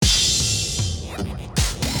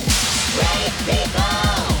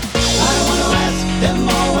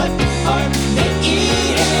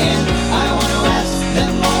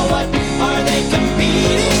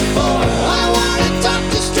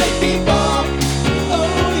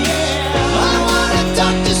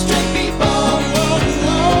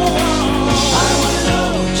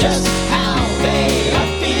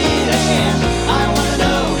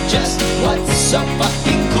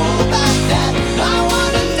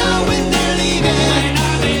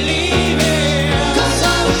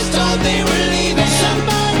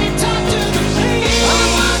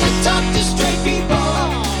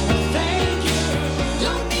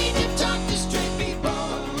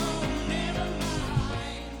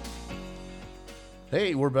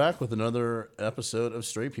Hey, we're back with another episode of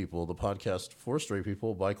Straight People, the podcast for straight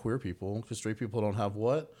people by queer people, because straight people don't have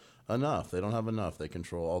what? Enough. They don't have enough. They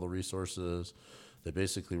control all the resources. They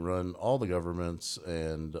basically run all the governments,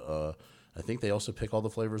 and I think they also pick all the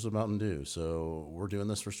flavors of Mountain Dew. So we're doing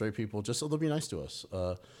this for straight people just so they'll be nice to us.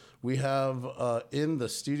 We have in the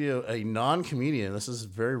studio a non-comedian. This is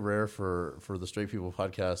very rare for the Straight People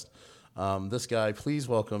podcast. This guy, please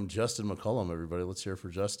welcome Justin McCollum, everybody. Let's hear it for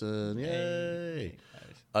Justin. Yay!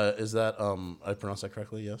 Is that, I pronounced that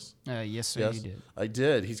correctly, yes? Yes, sir, yes? you did. I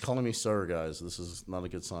did. He's calling me sir, guys. This is not a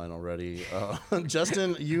good sign already.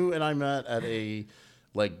 Justin, you and I met at a,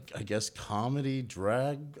 I guess, comedy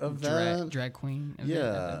drag event? Drag queen event,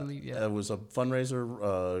 yeah. I believe, yeah. It was a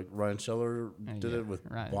fundraiser. Ryan Scheller did it with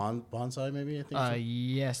right. Bonsai, maybe, I think?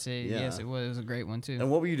 Yes, it was. It was a great one, too. And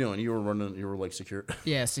what were you doing? You were like secure?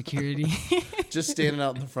 Yeah, security. Just standing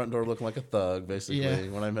out in the front door looking like a thug, basically. Yeah.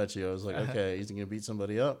 When I met you, I was like, okay, he's going to beat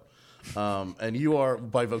somebody up. And you are,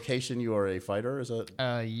 by vocation, you are a fighter, is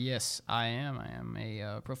that? Yes, I am. I am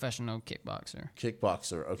a professional kickboxer.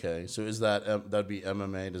 Kickboxer, okay. So is that, that'd be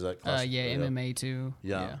MMA? Does that classify? Yeah, MMA too.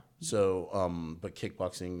 Yeah. So, but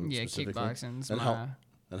kickboxing specifically? Yeah, kickboxing's and how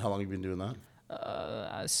long have you been doing that?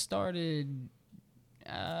 I started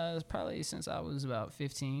probably since I was about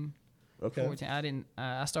 15. Okay. 14.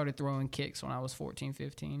 I started throwing kicks when I was 14,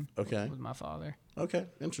 15. Okay. With my father. Okay,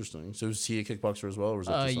 interesting. So is he a kickboxer as well, or is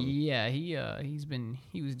that just something? Yeah, he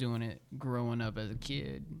was doing it growing up as a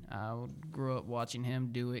kid. I grew up watching him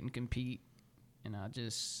do it and compete, and I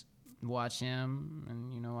just watch him,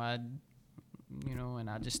 and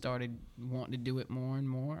I just started wanting to do it more and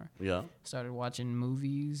more. Yeah. Started watching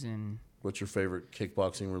movies and. What's your favorite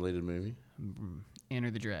kickboxing related movie?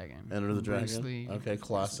 Enter the Dragon. Enter the Dragon. Lee, okay,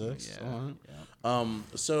 classics. Yeah, all right. Yeah.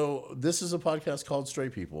 So this is a podcast called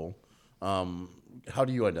Straight People. How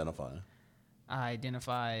do you identify? I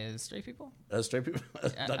identify as straight people. As straight people,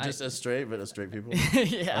 not just as straight, but as straight people.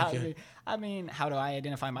 Yeah. Okay. I mean, how do I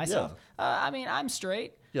identify myself? Yeah. I'm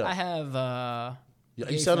straight. Yeah. I have.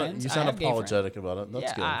 You sound apologetic about it.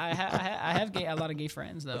 That's good. I have a lot of gay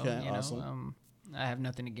friends though. Okay, awesome. I have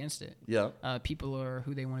nothing against it. Yeah. People are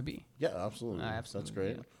who they want to be. Yeah, absolutely. Absolutely. That's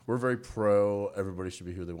great. Yeah. We're very pro. Everybody should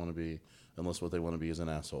be who they want to be, unless what they want to be is an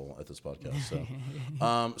asshole at this podcast.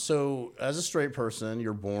 So, so as a straight person,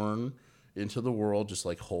 you're born into the world just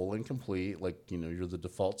like whole and complete. You're the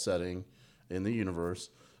default setting in the universe.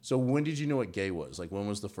 So when did you know what gay was? When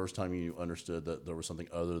was the first time you understood that there was something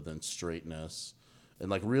other than straightness?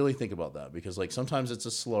 And really think about that, because sometimes it's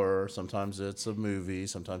a slur, sometimes it's a movie,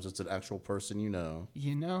 sometimes it's an actual person you know.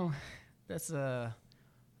 That's a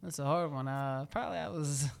hard one. Probably I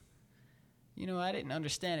was, I didn't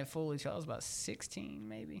understand it fully till I was about 16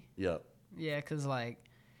 maybe. Yeah. Yeah, because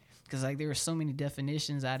there were so many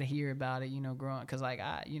definitions I'd hear about it, growing. Because like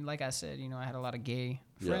I said, I had a lot of gay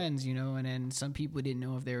friends, and then some people didn't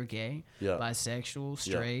know if they were gay, bisexual,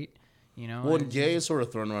 straight. Yeah. Well, gay is sort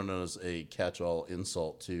of thrown around as a catch-all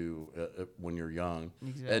insult to when you're young,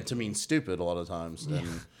 exactly. And to mean stupid a lot of times. Yeah. And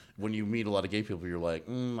when you meet a lot of gay people, you're like,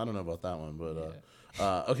 I don't know about that one. But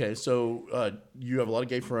okay, so you have a lot of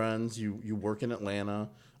gay friends. You work in Atlanta.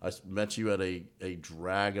 I met you at a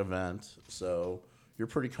drag event, so you're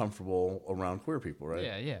pretty comfortable around queer people, right?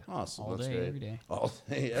 Yeah. Awesome. All That's day, great. every day. All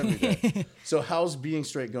day, every day. So how's being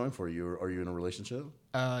straight going for you? Are you in a relationship?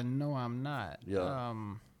 No, I'm not. Yeah.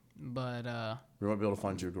 But we might be able to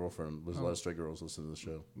find you a girlfriend. There's a lot of straight girls listening to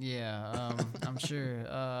the show. Yeah, I'm sure.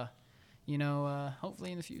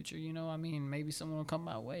 Hopefully in the future, maybe someone will come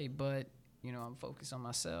my way. But I'm focused on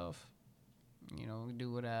myself.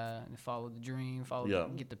 Do what follow the dream,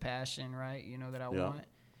 get the passion right. That I want,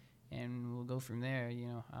 and we'll go from there.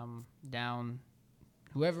 I'm down.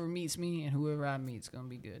 Whoever meets me and whoever I meet's gonna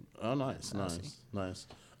be good. Oh, nice.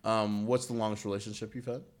 What's the longest relationship you've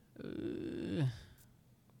had?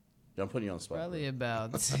 I'm putting you on the spot. Probably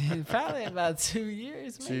about 2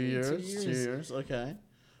 years. Maybe. 2 years. Okay.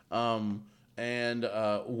 And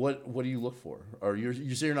what do you look for? Or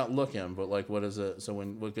you say you're not looking, but what is it? So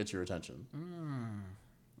what gets your attention?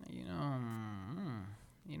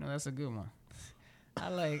 That's a good one. I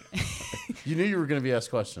like. You knew you were going to be asked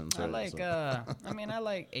questions. I like. I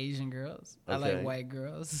like Asian girls. Okay. I like white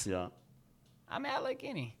girls. Yeah. I like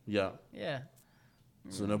any. Yeah. Yeah.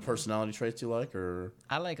 So no personality traits you like, or?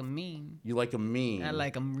 I like them mean. You like them mean? I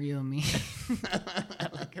like them real mean.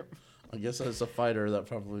 I guess as a fighter, that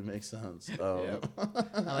probably makes sense. I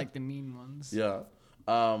like the mean ones. Yeah.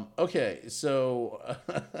 Okay, so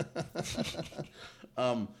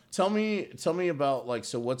tell me about like,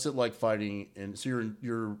 so what's it like fighting in, so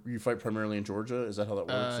you fight primarily in Georgia? Is that how that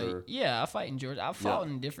works? Or? Yeah, I fight in Georgia. I've fought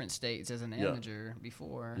in different states as an amateur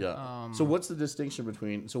before. Yeah. So what's the distinction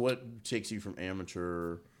between, so what takes you from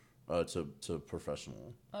amateur to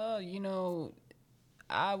professional? I've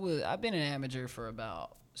been an amateur for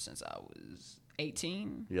about since I was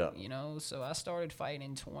 18. Yeah. So I started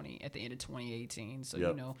fighting at the end of 2018.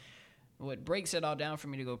 So what breaks it all down for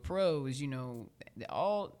me to go pro is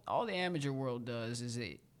all the amateur world does is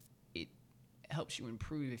it helps you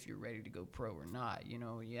improve if you're ready to go pro or not.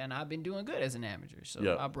 And I've been doing good as an amateur.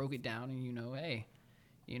 So I broke it down and hey,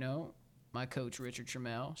 my coach Richard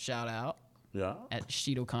Trammell, shout out. Yeah. At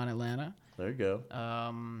Shidokan Atlanta. There you go.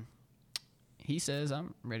 He says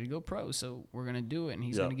I'm ready to go pro, so we're gonna do it, and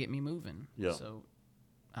he's gonna get me moving. Yeah. So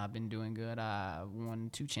I've been doing good. I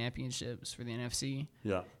won 2 championships for the NFC.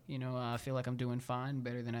 Yeah. I feel like I'm doing fine,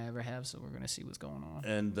 better than I ever have. So we're gonna see what's going on.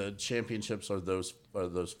 And the championships are those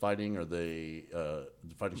fighting? Are they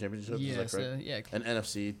fighting championships? Yeah. Is that correct? Yeah. And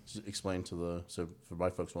NFC, explain so for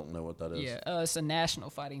my folks won't know what that is. Yeah. It's a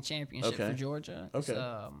national fighting championship for Georgia. Okay.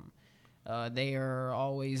 They are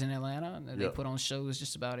always in Atlanta. They put on shows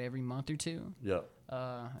just about every month or two. Yeah.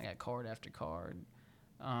 I got card after card.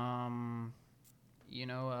 I'm a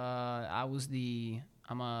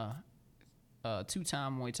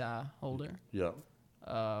 2-time Muay Thai holder. Yeah.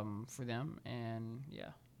 For them, and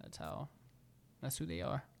that's who they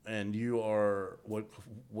are. And you are, what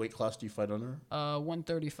weight class do you fight under?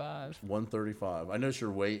 135. 135. I notice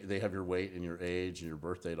your weight. They have your weight and your age and your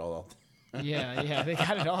birth date all out. Yeah, they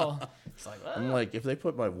got it all. It's like, I'm like, if they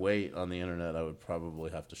put my weight on the internet, I would probably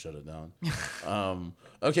have to shut it down.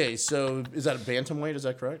 Okay, so is that a bantamweight? Is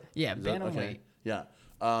that correct? Yeah, bantamweight. Okay. Yeah.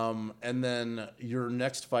 And then your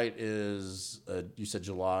next fight is, you said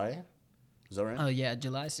July? Is that right? Oh, yeah,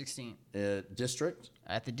 July 16th. District?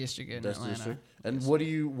 At the district in Atlanta. District. And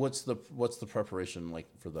what's the preparation like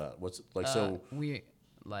for that? What's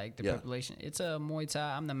like preparation. It's a Muay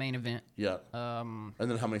Thai. I'm the main event. Yeah. And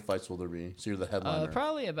then how many fights will there be? So you're the headliner.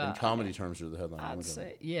 Probably about. In comedy terms, you're the headliner. I'd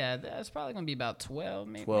say, that's probably going to be about 12,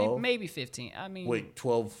 maybe 15. I mean. Wait,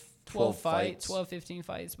 12 fights? 12, 15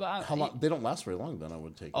 fights. But how long? They don't last very long then, I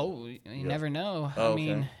would take. Oh, you never know. I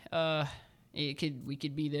mean, we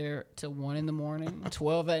could be there till 1 a.m,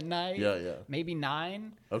 12 at night. Yeah. Maybe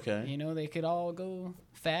 9. Okay. They could all go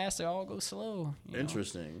fast or all go slow.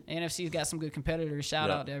 Interesting. NFC's got some good competitors.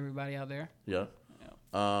 Shout out to everybody out there. Yeah.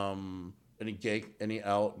 Any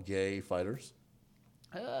gay fighters?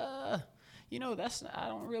 I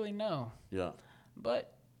don't really know. Yeah.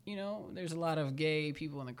 But there's a lot of gay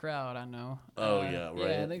people in the crowd. I know. Oh yeah, right.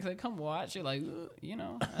 Yeah, they come watch. You're like,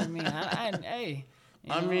 I mean, hey.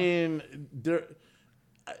 I mean,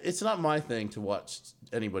 it's not my thing to watch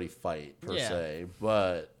anybody fight per se,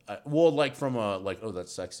 but from oh,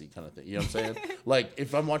 that's sexy kind of thing. You know what I'm saying? Like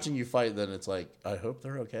if I'm watching you fight, then it's like I hope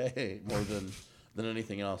they're okay more than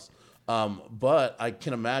anything else. But I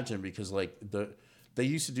can imagine because they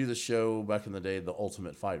used to do the show back in the day, The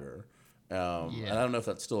Ultimate Fighter. And I don't know if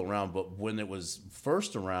that's still around, but when it was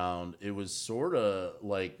first around, it was sort of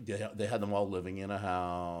like they had them all living in a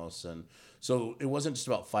house. And so it wasn't just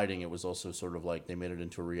about fighting. It was also sort of like they made it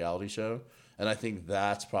into a reality show. And I think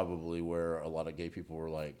that's probably where a lot of gay people were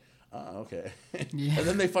like, oh, okay. Yeah. And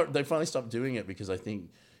then they finally stopped doing it because I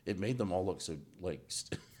think it made them all look so like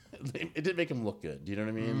it didn't make them look good. Do you know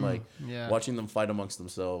what I mean? Watching them fight amongst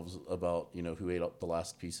themselves about, who ate up the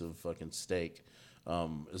last piece of fucking steak.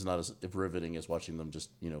 Is not as riveting as watching them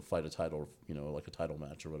just fight a title, like a title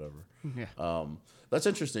match or whatever. Yeah. That's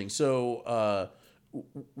interesting. So,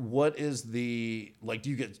 what is do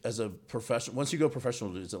you get as a professional? Once you go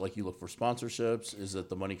professional, is it like you look for sponsorships? Is it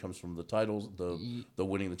the money comes from the titles, the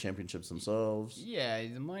winning the championships themselves? Yeah,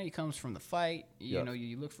 the money comes from the fight. You know,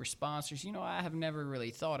 you look for sponsors. I have never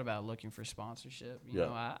really thought about looking for sponsorship.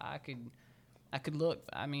 I could look.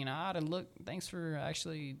 I mean, I ought to look. Thanks for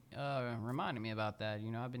actually reminding me about that.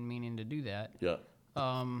 I've been meaning to do that. Yeah.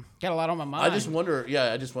 Got a lot on my mind. I just wonder,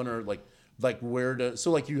 like where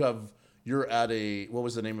you're at what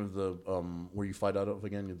was the name of the where you fight out of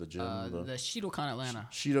again? The gym. The Shidokan Atlanta.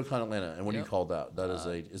 Shidokan Atlanta. And what do you call that? That is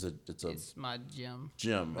it's my gym.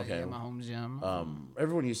 Gym. Okay. Yeah, my home gym.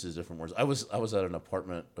 Everyone uses different words. I was at a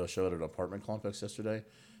show at an apartment complex yesterday,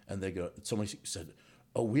 and somebody said,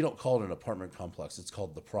 oh, we don't call it an apartment complex. It's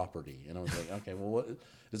called the property. And I was like, okay, well, what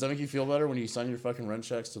does that make you feel better when you sign your fucking rent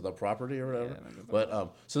checks to the property or whatever? Yeah,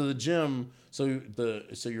 but so the gym, so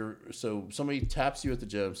somebody taps you at the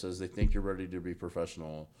gym, says they think you're ready to be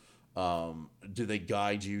professional. Do they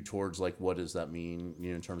guide you towards like what does that mean?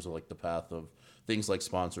 You know, in terms of like the path of things like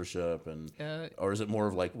sponsorship and, or is it more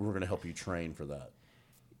of like we're going to help you train for that?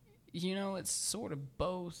 You know, it's sort of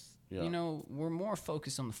both. Yeah. You know, we're more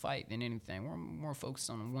focused on the fight than anything. We're more focused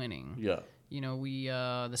on winning. Yeah. You know,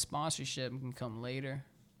 the sponsorship can come later.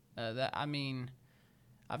 Nobody's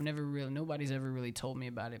ever really told me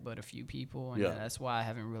about it but a few people, and that's why I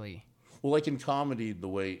haven't really. Well, like in comedy, the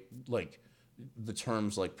way, like, the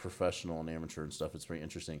terms like professional and amateur and stuff, it's very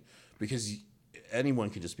interesting because anyone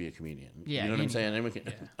can just be a comedian. Yeah, you know what I'm saying? Anyone can.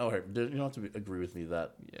 Yeah. All right, you don't have to agree with me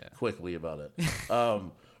that quickly about it.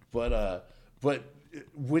 But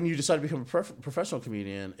when you decide to become a professional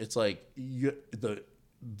comedian, it's like the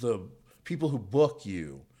people who book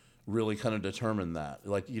you really kind of determine that.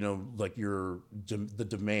 Like, you know, like the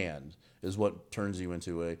demand is what turns you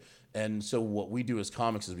into a. And so what we do as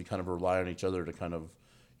comics is we kind of rely on each other to kind of,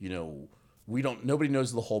 you know, nobody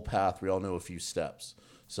knows the whole path. We all know a few steps.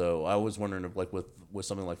 So I was wondering if, like, with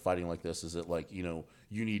something like fighting like this, is it like, you know,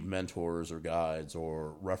 you need mentors or guides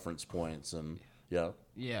or reference points and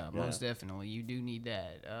Yeah, most definitely. You do need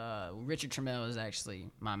that. Richard Trammell is actually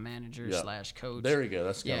my manager / coach. There you go.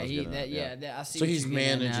 That's I see. So he's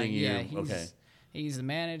managing you. Yeah, he's the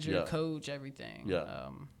manager, coach, everything. Yeah.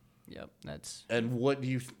 Yep. That's. And what's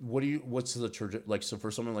the trajectory? Like, so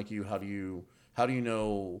for someone like you, how do you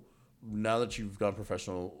know now that you've gone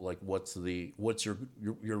professional? Like, what's your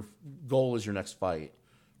goal is your next fight,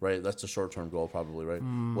 right? That's a short-term goal, probably, right?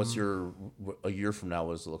 What's a year from now?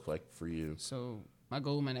 What does it look like for you? So my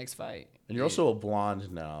goal, my next fight. And you're also a blonde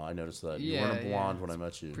now. I noticed that you weren't a blonde when I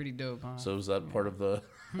met you. Pretty dope, huh? So is that part of the?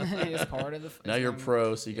 It's part of the. Now you're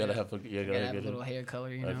pro, so you gotta have a little hair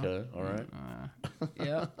color, you know. Okay, all right.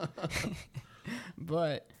 Yeah.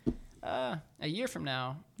 But a year from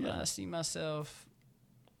now, I see myself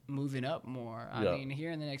moving up more. I mean,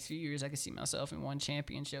 here in the next few years, I can see myself in one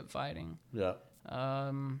championship fighting. Yeah.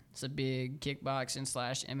 It's a big kickboxing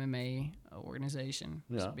 / MMA organization.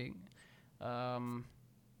 Yeah. It's big.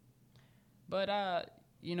 But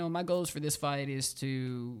you know, my goals for this fight is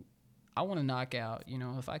I want to knock out. You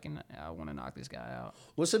know, if I can, I want to knock this guy out.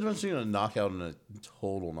 What's the difference between a knockout and a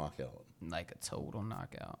total knockout? Like a total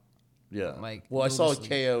knockout. Yeah. Like, well, I saw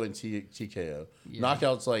KO and TKO. Yeah.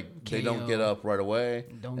 Knockouts like they don't get up right away.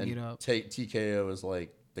 Don't get up. TKO is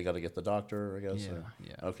like they got to get the doctor, I guess.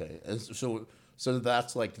 Yeah. Okay. And so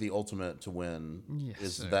that's like the ultimate to win. Yes,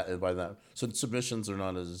 is sir. that by that? So submissions are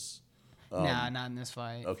not as. Nah, not in this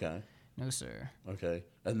fight. Okay. No, sir. Okay.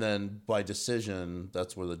 And then by decision,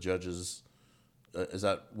 that's where the judges. Is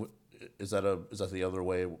that the other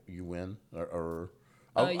way you win or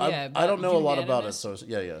I don't know a lot about it, so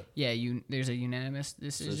there's a unanimous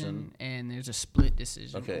decision and there's a split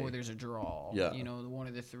decision, or there's a draw. Yeah, you know, one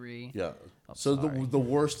of the three. Yeah. So the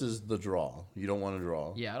worst is the draw. You don't want to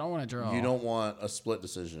draw. Yeah, I don't want to draw. You don't want a split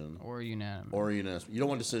decision or unanimous. You don't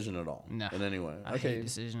want decision at all. No. In any way. I hate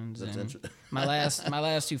decisions. That's interesting. My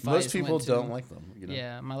last two fights. Most people don't like them. You know?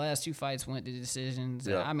 Yeah, my last two fights went to decisions.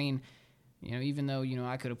 Yeah. I mean, you know, even though, you know,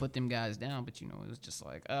 I could have put them guys down, but, you know, it was just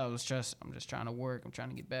like, I'm just trying to work. I'm trying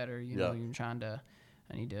to get better. You know, I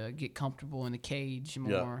need to get comfortable in the cage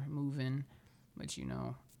more, moving. But, you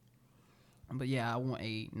know, I want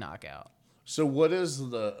a knockout. So what is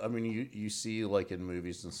you see like in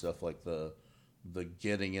movies and stuff like the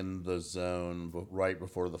getting in the zone right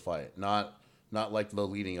before the fight, not like the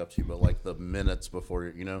leading up to, but like the minutes before,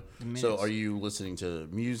 you know? So are you listening to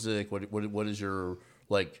music? What is your,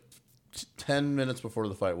 like, 10 minutes before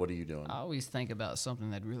the fight, what are you doing? I always think about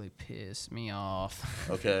something that really pisses me off.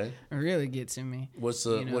 Okay. It really gets in me. What's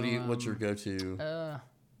your go-to?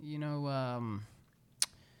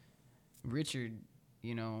 Richard,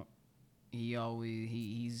 you know,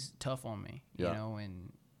 he's tough on me, you know,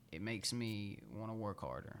 and it makes me want to work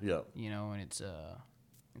harder. Yeah. You know, and it's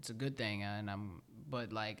a good thing,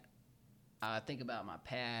 but like, I think about my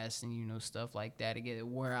past and, you know, stuff like that, to get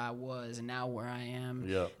where I was and now where I am,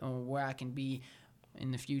 and where I can be in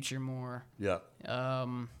the future more. Yeah.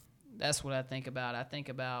 That's what I think about. I think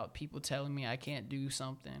about people telling me I can't do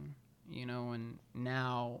something, you know, and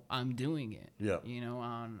now I'm doing it. Yeah. You know,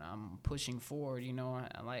 I'm pushing forward. You know,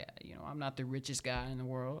 I'm not the richest guy in the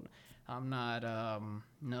world. I'm not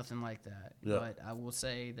nothing like that. Yeah. But I will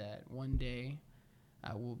say that one day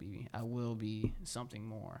I will be something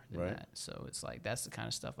more than that. So it's like, that's the kind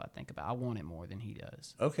of stuff I think about. I want it more than he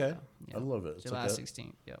does. Okay. So, I love it. July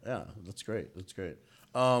 16th. Yep. Yeah, that's great.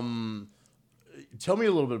 Tell me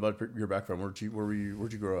a little bit about your background. Where'd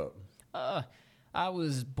you grow up? I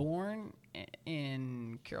was born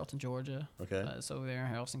in Carrollton, Georgia. Okay. It's over there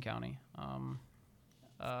in Haralson County.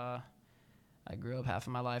 I I grew up half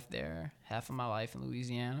of my life there, half of my life in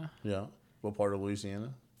Louisiana. Yeah. What part of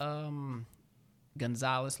Louisiana?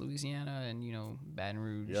 Gonzales, Louisiana, and Baton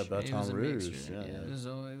Rouge. Yeah, Baton Rouge.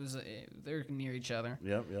 Yeah. They're near each other.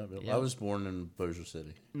 Yep. I was born in Bossier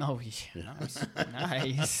City. No,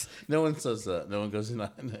 nice. No one says that. No one goes in.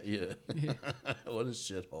 Yeah. What a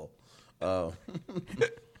shithole.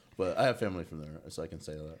 But I have family from there, so I can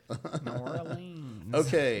say that. New Orleans.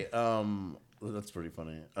 Okay. That's pretty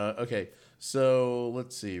funny. Okay, so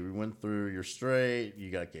let's see. We went through. You're straight.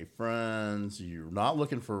 You got gay friends. You're not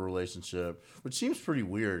looking for a relationship, which seems pretty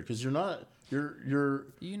weird because you're not.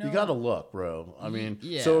 You got to look, bro. I mean,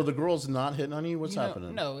 so the girl's not hitting on you. What's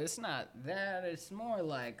happening? No, it's not that. It's more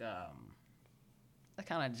like I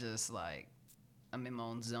kind of just like I'm in my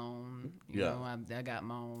own zone. You know, I got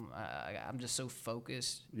my own. I'm just so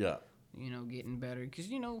focused. Yeah. Getting better because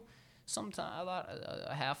sometimes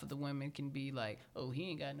half of the women can be like, oh, he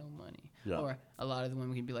ain't got no money. Yeah. Or a lot of the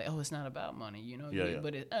women can be like, oh, it's not about money, Yeah.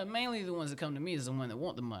 But mainly the ones that come to me is the one that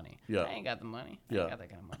want the money. Yeah. I ain't got the money. I ain't got that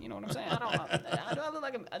kind of money. You know what I'm saying? I look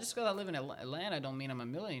like just because I live in Atlanta don't mean I'm a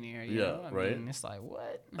millionaire. You know? I mean, it's like,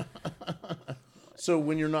 what? So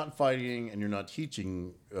when you're not fighting and you're not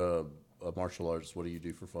teaching martial arts, what do you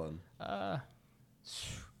do for fun?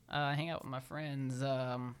 Hang out with my friends.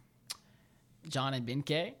 John and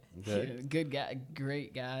Benkei, good guy,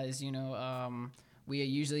 great guys. We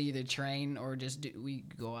usually either train or we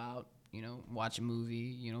go out. Watch a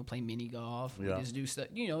movie. Play mini golf. We just do stuff.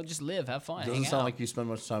 Just live, have fun. Doesn't sound like you spend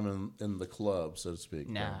much time in the club, so to speak.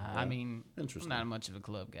 Nah, I mean, interesting. I'm not much of a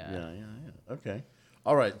club guy. Yeah. Okay.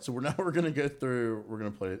 All right. So we're gonna go through. We're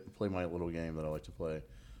gonna play my little game that I like to play.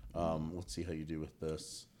 Let's see how you do with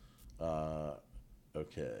this.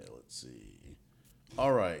 Okay. Let's see.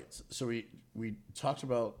 All right. So we talked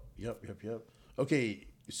about yep. Okay.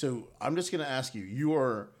 So I'm just gonna ask you. You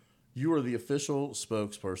are the official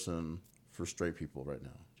spokesperson for straight people right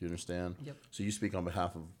now. Do you understand? Yep. So you speak on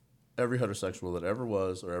behalf of every heterosexual that ever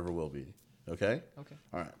was or ever will be. Okay. Okay.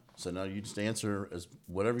 All right. So now you just answer as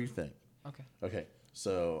whatever you think. Okay. Okay.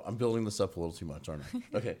 So I'm building this up a little too much, aren't I?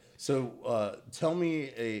 Okay. So tell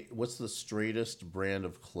me what's the straightest brand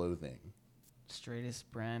of clothing? Straightest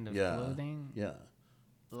brand of clothing? Yeah.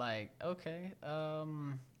 Like, okay.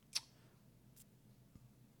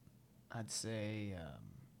 I'd say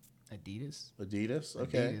Adidas. Adidas?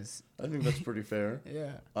 Okay. Adidas. I think that's pretty fair.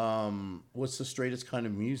 Yeah. What's the straightest kind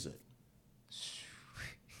of music?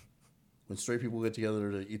 When straight people get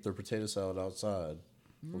together to eat their potato salad outside,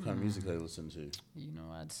 what kind of music they listen to?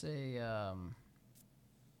 I'd say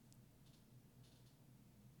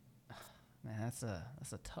man, that's a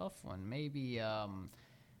tough one. Maybe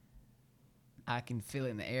I Can Feel It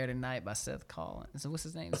in the Air Tonight by Seth Collins. So what's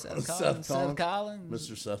his name? Seth Collins. Seth Collins.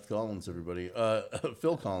 Mr. Seth Collins, everybody.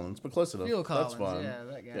 Phil Collins, but close enough. Phil Collins. That's fine. Yeah,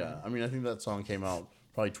 that guy. Yeah, I mean, I think that song came out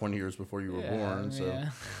probably 20 years before you were born. So,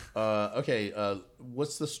 yeah. Okay.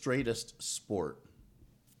 What's the straightest sport?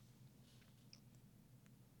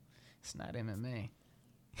 It's not MMA.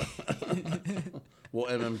 Well,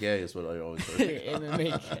 MMA is what I always heard.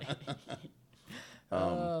 MMA.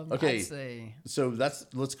 Okay, I'd say so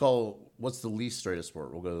what's the least straightest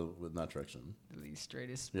sport? We'll go with that direction. The least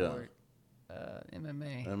straightest sport.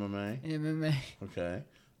 MMA. MMA. Okay,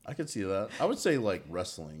 I could see that. I would say like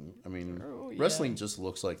wrestling. I mean, wrestling just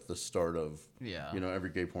looks like the start of every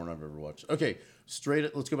gay porn I've ever watched. Okay,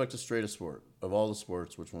 let's go back to straightest sport. Of all the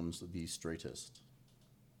sports, which one's the straightest?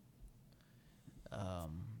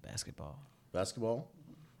 Basketball. Basketball?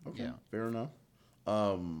 Okay, fair enough.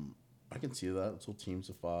 I can see that. It's all teams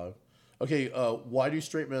of 5. Okay, why do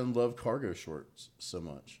straight men love cargo shorts so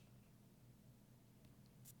much?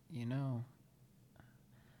 I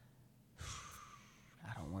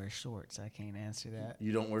don't wear shorts. I can't answer that.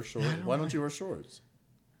 You don't wear shorts? Why don't you wear shorts?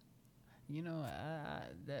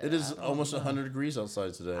 It is almost 100 degrees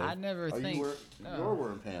outside today. I never think. You're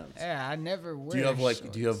wearing pants. Yeah, I never wear. Do you have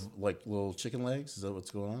shorts. little chicken legs? Is that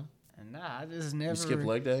what's going on? Nah, I just never. You skip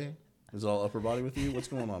leg day? Is it all upper body with you? What's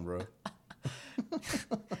going on, bro?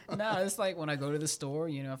 No, it's like when I go to the store.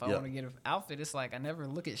 If I want to get an outfit, it's like I never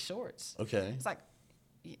look at shorts. Okay. It's like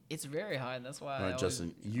it's very hard. That's why. All right,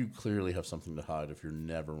 Justin, you clearly have something to hide if you're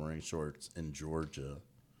never wearing shorts in Georgia.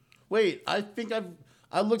 Wait, I think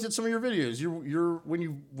I looked at some of your videos. You're when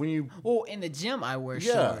you. Oh, in the gym I wear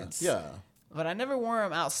shorts. Yeah. But I never wear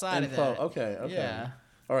them outside of that. Okay. Yeah.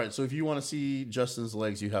 All right, so if you want to see Justin's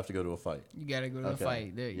legs, you have to go to a fight. You got to go to the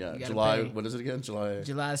fight. There, yeah, you July. Pay. What is it again? July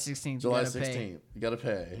 16th. July 16th. You got to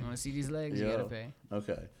pay. You want to see these legs? You got to pay.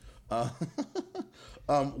 Okay.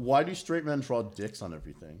 Why do straight men draw dicks on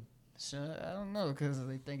everything? So, I don't know, because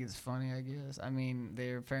they think it's funny, I guess. I mean,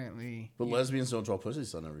 they're apparently... But lesbians don't draw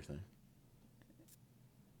pussies on everything.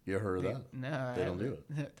 You ever heard of that? No. They don't do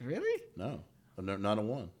it. Really? No. Not a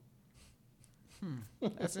one.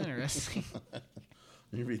 That's interesting.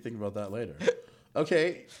 You be thinking about that later.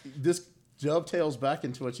 Okay, this dovetails back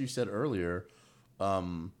into what you said earlier.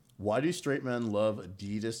 Why do straight men love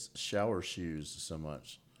Adidas shower shoes so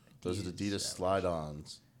much? Those are Adidas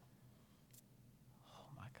slide-ons. Oh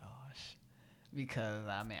my gosh! Because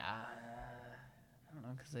I mean, I don't know,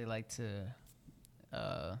 because they like to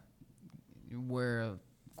wear a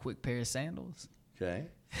quick pair of sandals. Okay.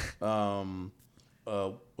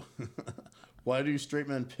 Why do straight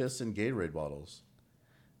men piss in Gatorade bottles?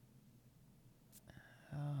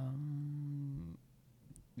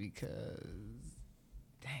 Because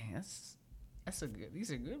dang, that's a good.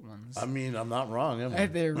 These are good ones. I mean, I'm not wrong, am I?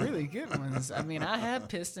 They're really good ones. I mean, I have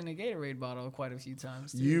pissed in a Gatorade bottle quite a few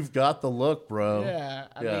times, too. You've got the look, bro. Yeah.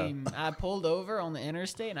 I mean, I pulled over on the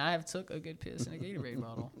interstate, and I have took a good piss in a Gatorade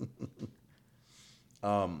bottle.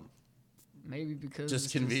 Maybe because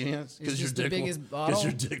just convenience? Because your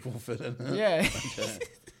dick will fit in it? Yeah. Okay.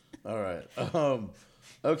 All right.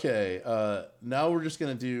 Okay. Now we're just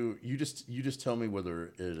going to do... You just tell me whether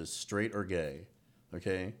it is straight or gay.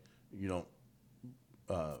 Okay? You don't...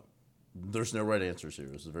 there's no right answers here.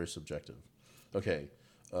 This is very subjective. Okay.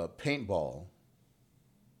 Paintball.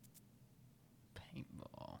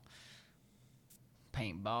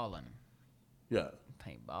 Paintballing. Yeah.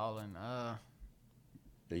 Paintballing.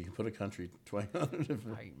 Yeah, you can put a country twang on it.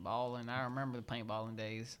 Paintballing. I remember the paintballing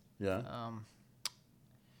days. Yeah.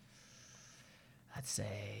 I'd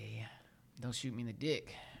say don't shoot me in the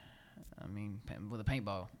dick. I mean, with a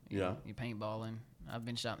paintball. Yeah. You're paintballing. I've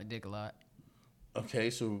been shot in the dick a lot. Okay,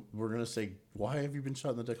 so we're going to say, why have you been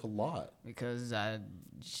shot in the dick a lot? Because I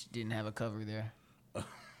just didn't have a cover there.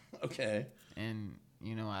 Okay. And,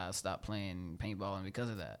 I stopped playing paintballing because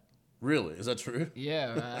of that. Really? Is that true?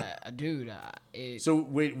 Yeah, dude. So,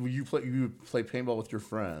 wait, you play paintball with your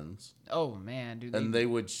friends? Oh, man, dude. And they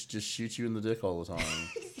would just shoot you in the dick all the time?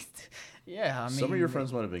 Yeah, I mean... Some of your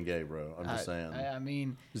friends might have been gay, bro. I'm just saying. I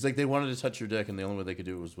mean... It's like they wanted to touch your dick, and the only way they could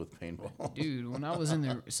do it was with paintball. Dude, when I was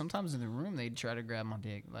sometimes in the room, they'd try to grab my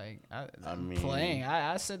dick. Like, I mean... Playing.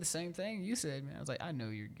 I said the same thing you said, man. I was like, I know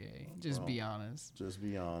you're gay. Just be honest. Just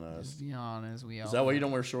be honest. Just be honest. Is that why you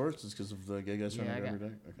don't wear shorts? Is because of the gay guys trying to grab your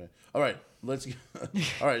dick? Okay. All right. Let's...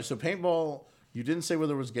 All right, so paintball... You didn't say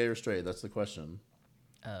whether it was gay or straight. That's the question.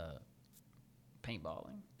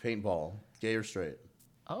 Paintballing. Paintball. Gay or straight?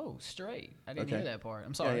 Oh, straight. I didn't hear that part.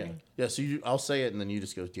 I'm sorry. Yeah, so I'll say it, and then you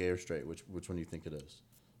just go gay or straight, which one you think it is,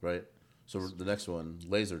 right? So the next one,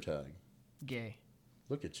 laser tag. Gay.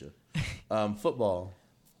 Look at you. Football.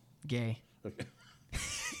 Gay. Okay.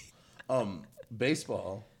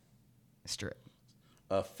 Baseball. Straight.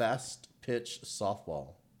 Fast pitch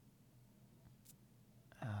softball.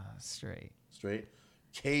 Straight. Straight.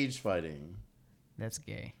 Cage fighting. That's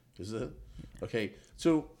gay. Is it? Okay,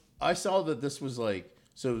 so I saw that this was like...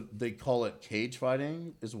 So they call it cage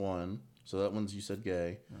fighting is one. So that one's, you said,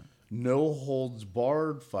 gay. Right. No holds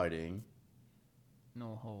barred fighting.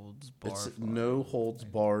 No holds barred. No holds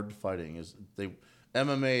barred fighting is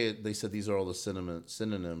MMA. They said these are all the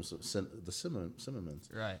synonyms.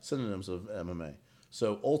 Right. Synonyms of MMA.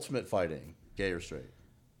 So ultimate fighting, gay or straight?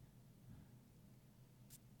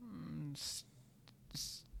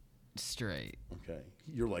 Straight. Okay.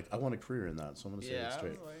 You're like, I want a career in that, so I'm going to say it's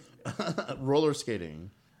straight. Like... Roller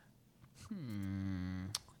skating.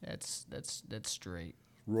 That's straight.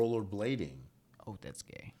 Roller blading. Oh, that's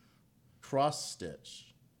gay. Cross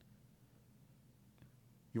stitch.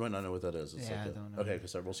 You might not know what that is. It's I don't know. Okay,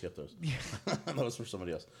 because we'll skip those. That was for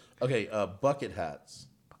somebody else. Okay, bucket hats.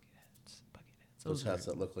 Those hats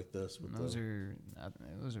that look like this. With those are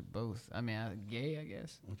both. I mean, gay, I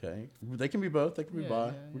guess. Okay, they can be both. They can be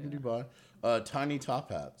bi. We can do bi. Tiny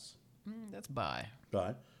top hats. That's bi.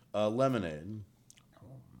 Bi. Lemonade.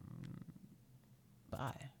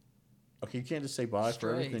 Bi. Okay, you can't just say bi for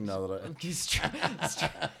everything now that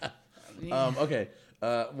okay.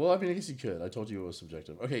 Well, I mean, I guess you could. I told you it was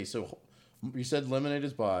subjective. Okay, so you said lemonade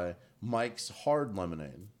is bi. Mike's hard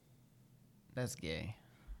lemonade. That's gay.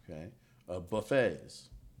 Okay. Buffets.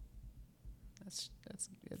 That's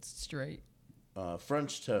straight.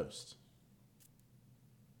 French toast.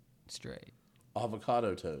 Straight.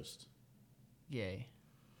 Avocado toast. Gay.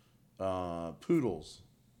 Poodles.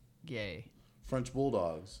 Gay. French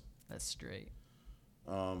bulldogs. That's straight.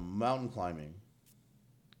 Mountain climbing.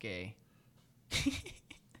 Gay.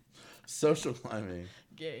 Social climbing.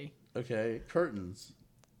 Gay. Okay. Curtains.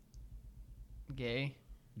 Gay.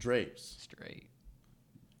 Drapes. Straight.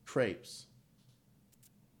 Crepes.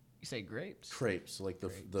 You say grapes? Crepes, like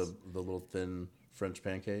the little thin French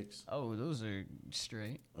pancakes. Oh, those are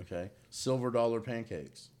straight. Okay. Silver dollar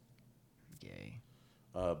pancakes. Gay.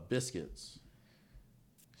 Biscuits.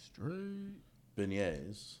 Straight.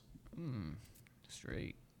 Beignets.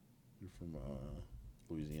 Straight. You're from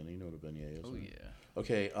Louisiana. You know what a beignet is. Oh, right? yeah.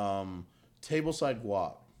 Okay. Tableside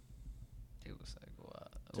guac. Tableside guac.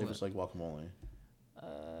 Tableside guacamole.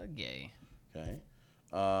 Gay. Okay.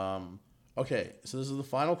 Okay. So this is the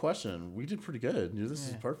final question. We did pretty good. This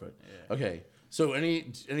is perfect. Yeah. Okay. So any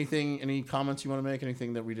comments you want to make?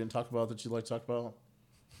 Anything that we didn't talk about that you'd like to talk about?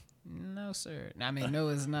 No, sir. I mean, no,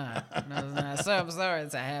 it's not. No, it's not. So I'm sorry.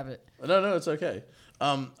 It's a habit. No, it's okay.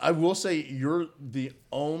 I will say you're the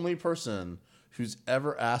only person who's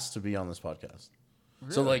ever asked to be on this podcast.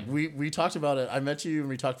 Really? So like we talked about it. I met you and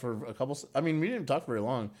we talked for a couple. I mean, we didn't talk very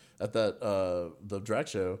long at that the drag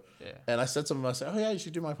show. Yeah. And I said something. I said, "Oh yeah, you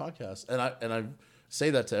should do my podcast." And I say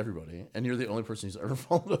that to everybody. And you're the only person who's ever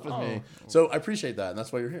followed up with me. So I appreciate that, and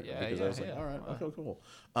that's why you're here. Yeah, because I was like, all right, okay, cool.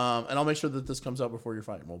 And I'll make sure that this comes out before your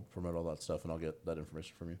fight. And we'll promote all that stuff, and I'll get that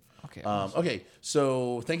information from you. Okay. Awesome. Okay.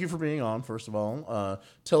 So thank you for being on. First of all,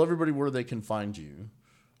 tell everybody where they can find you.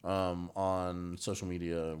 On social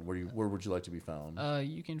media, where would you like to be found?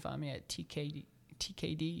 You can find me at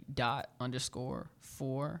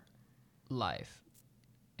tkd._4life,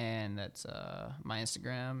 and that's my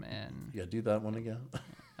Instagram. And yeah, do that one again.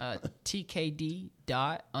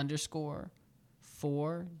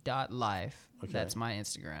 tkd._4.life. Okay. That's my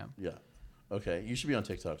Instagram. Yeah. Okay. You should be on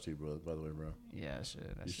TikTok too, bro. By the way, bro. Yeah, I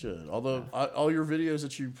should. You should. Although all your videos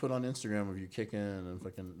that you put on Instagram of you kicking and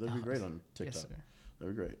fucking, that'd be great on TikTok. Yes, sir.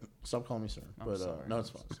 That'd be great. Stop calling me sir. I'm sorry. No, it's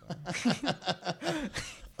fine.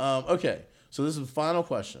 Okay. So this is the final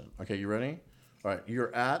question. Okay, you ready? All right.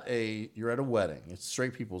 You're at a wedding. It's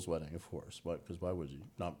straight people's wedding, of course. Because why would you?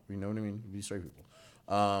 Not, you know what I mean? It'd be straight people.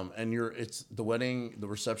 And it's the wedding. The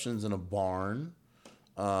reception's in a barn.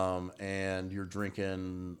 And you're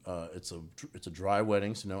drinking. It's a dry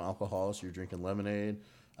wedding, so no alcohol. So you're drinking lemonade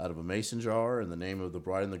out of a mason jar, and the name of the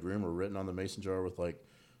bride and the groom are written on the mason jar with like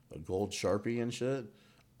a gold Sharpie and shit.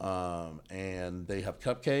 And they have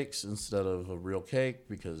cupcakes instead of a real cake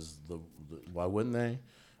because why wouldn't they?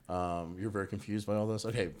 You're very confused by all this.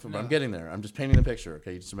 Okay, no. I'm getting there. I'm just painting the picture.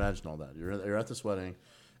 Okay, you just imagine all that. You're at this wedding,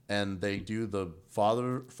 and they do the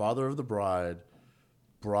father of the bride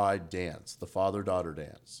dance, the father-daughter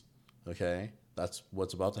dance. Okay, that's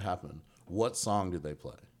what's about to happen. What song did they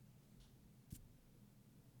play?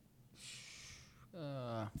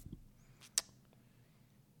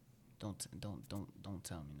 Don't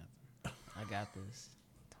tell me nothing. I got this.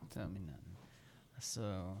 Don't tell me nothing.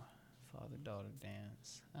 So, father-daughter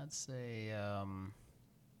dance. I'd say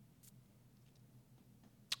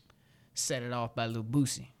 "Set It Off" by Lil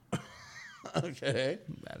Boosie. Okay.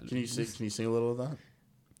 Can you sing a little of that?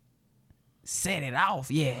 Set it off,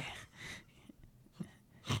 yeah.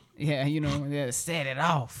 Yeah, set it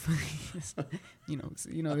off.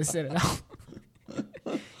 They set it off.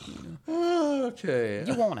 Okay.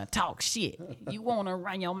 You want to talk shit. You want to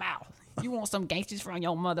run your mouth. You want some gangsters from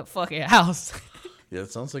your motherfucking house. Yeah,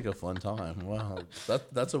 it sounds like a fun time. Wow.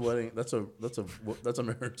 That's a wedding. That's a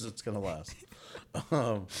marriage that's going to last.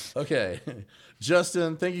 Okay.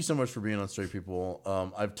 Justin, thank you so much for being on Straight People.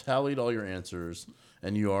 I've tallied all your answers,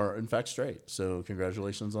 and you are, in fact, straight. So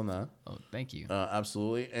congratulations on that. Oh, thank you.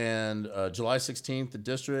 Absolutely. And July 16th, the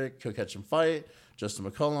district, go catch him fight. Justin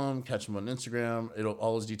McCollum, catch him on Instagram.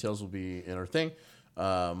 All his details will be in our thing.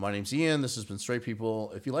 My name's Ian. This has been Straight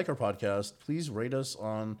People. If you like our podcast, please rate us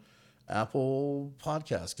on Apple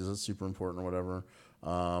Podcasts because it's super important or whatever.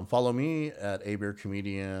 Follow me at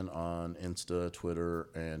ABearComedian on Insta, Twitter,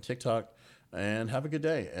 and TikTok. And have a good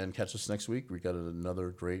day. And catch us next week. We got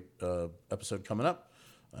another great episode coming up.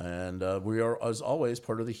 And we are, as always,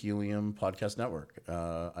 part of the Helium Podcast Network.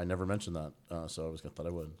 I never mentioned that, so I thought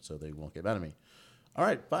I would, so they won't get mad at me. All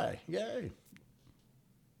right, bye. Yay.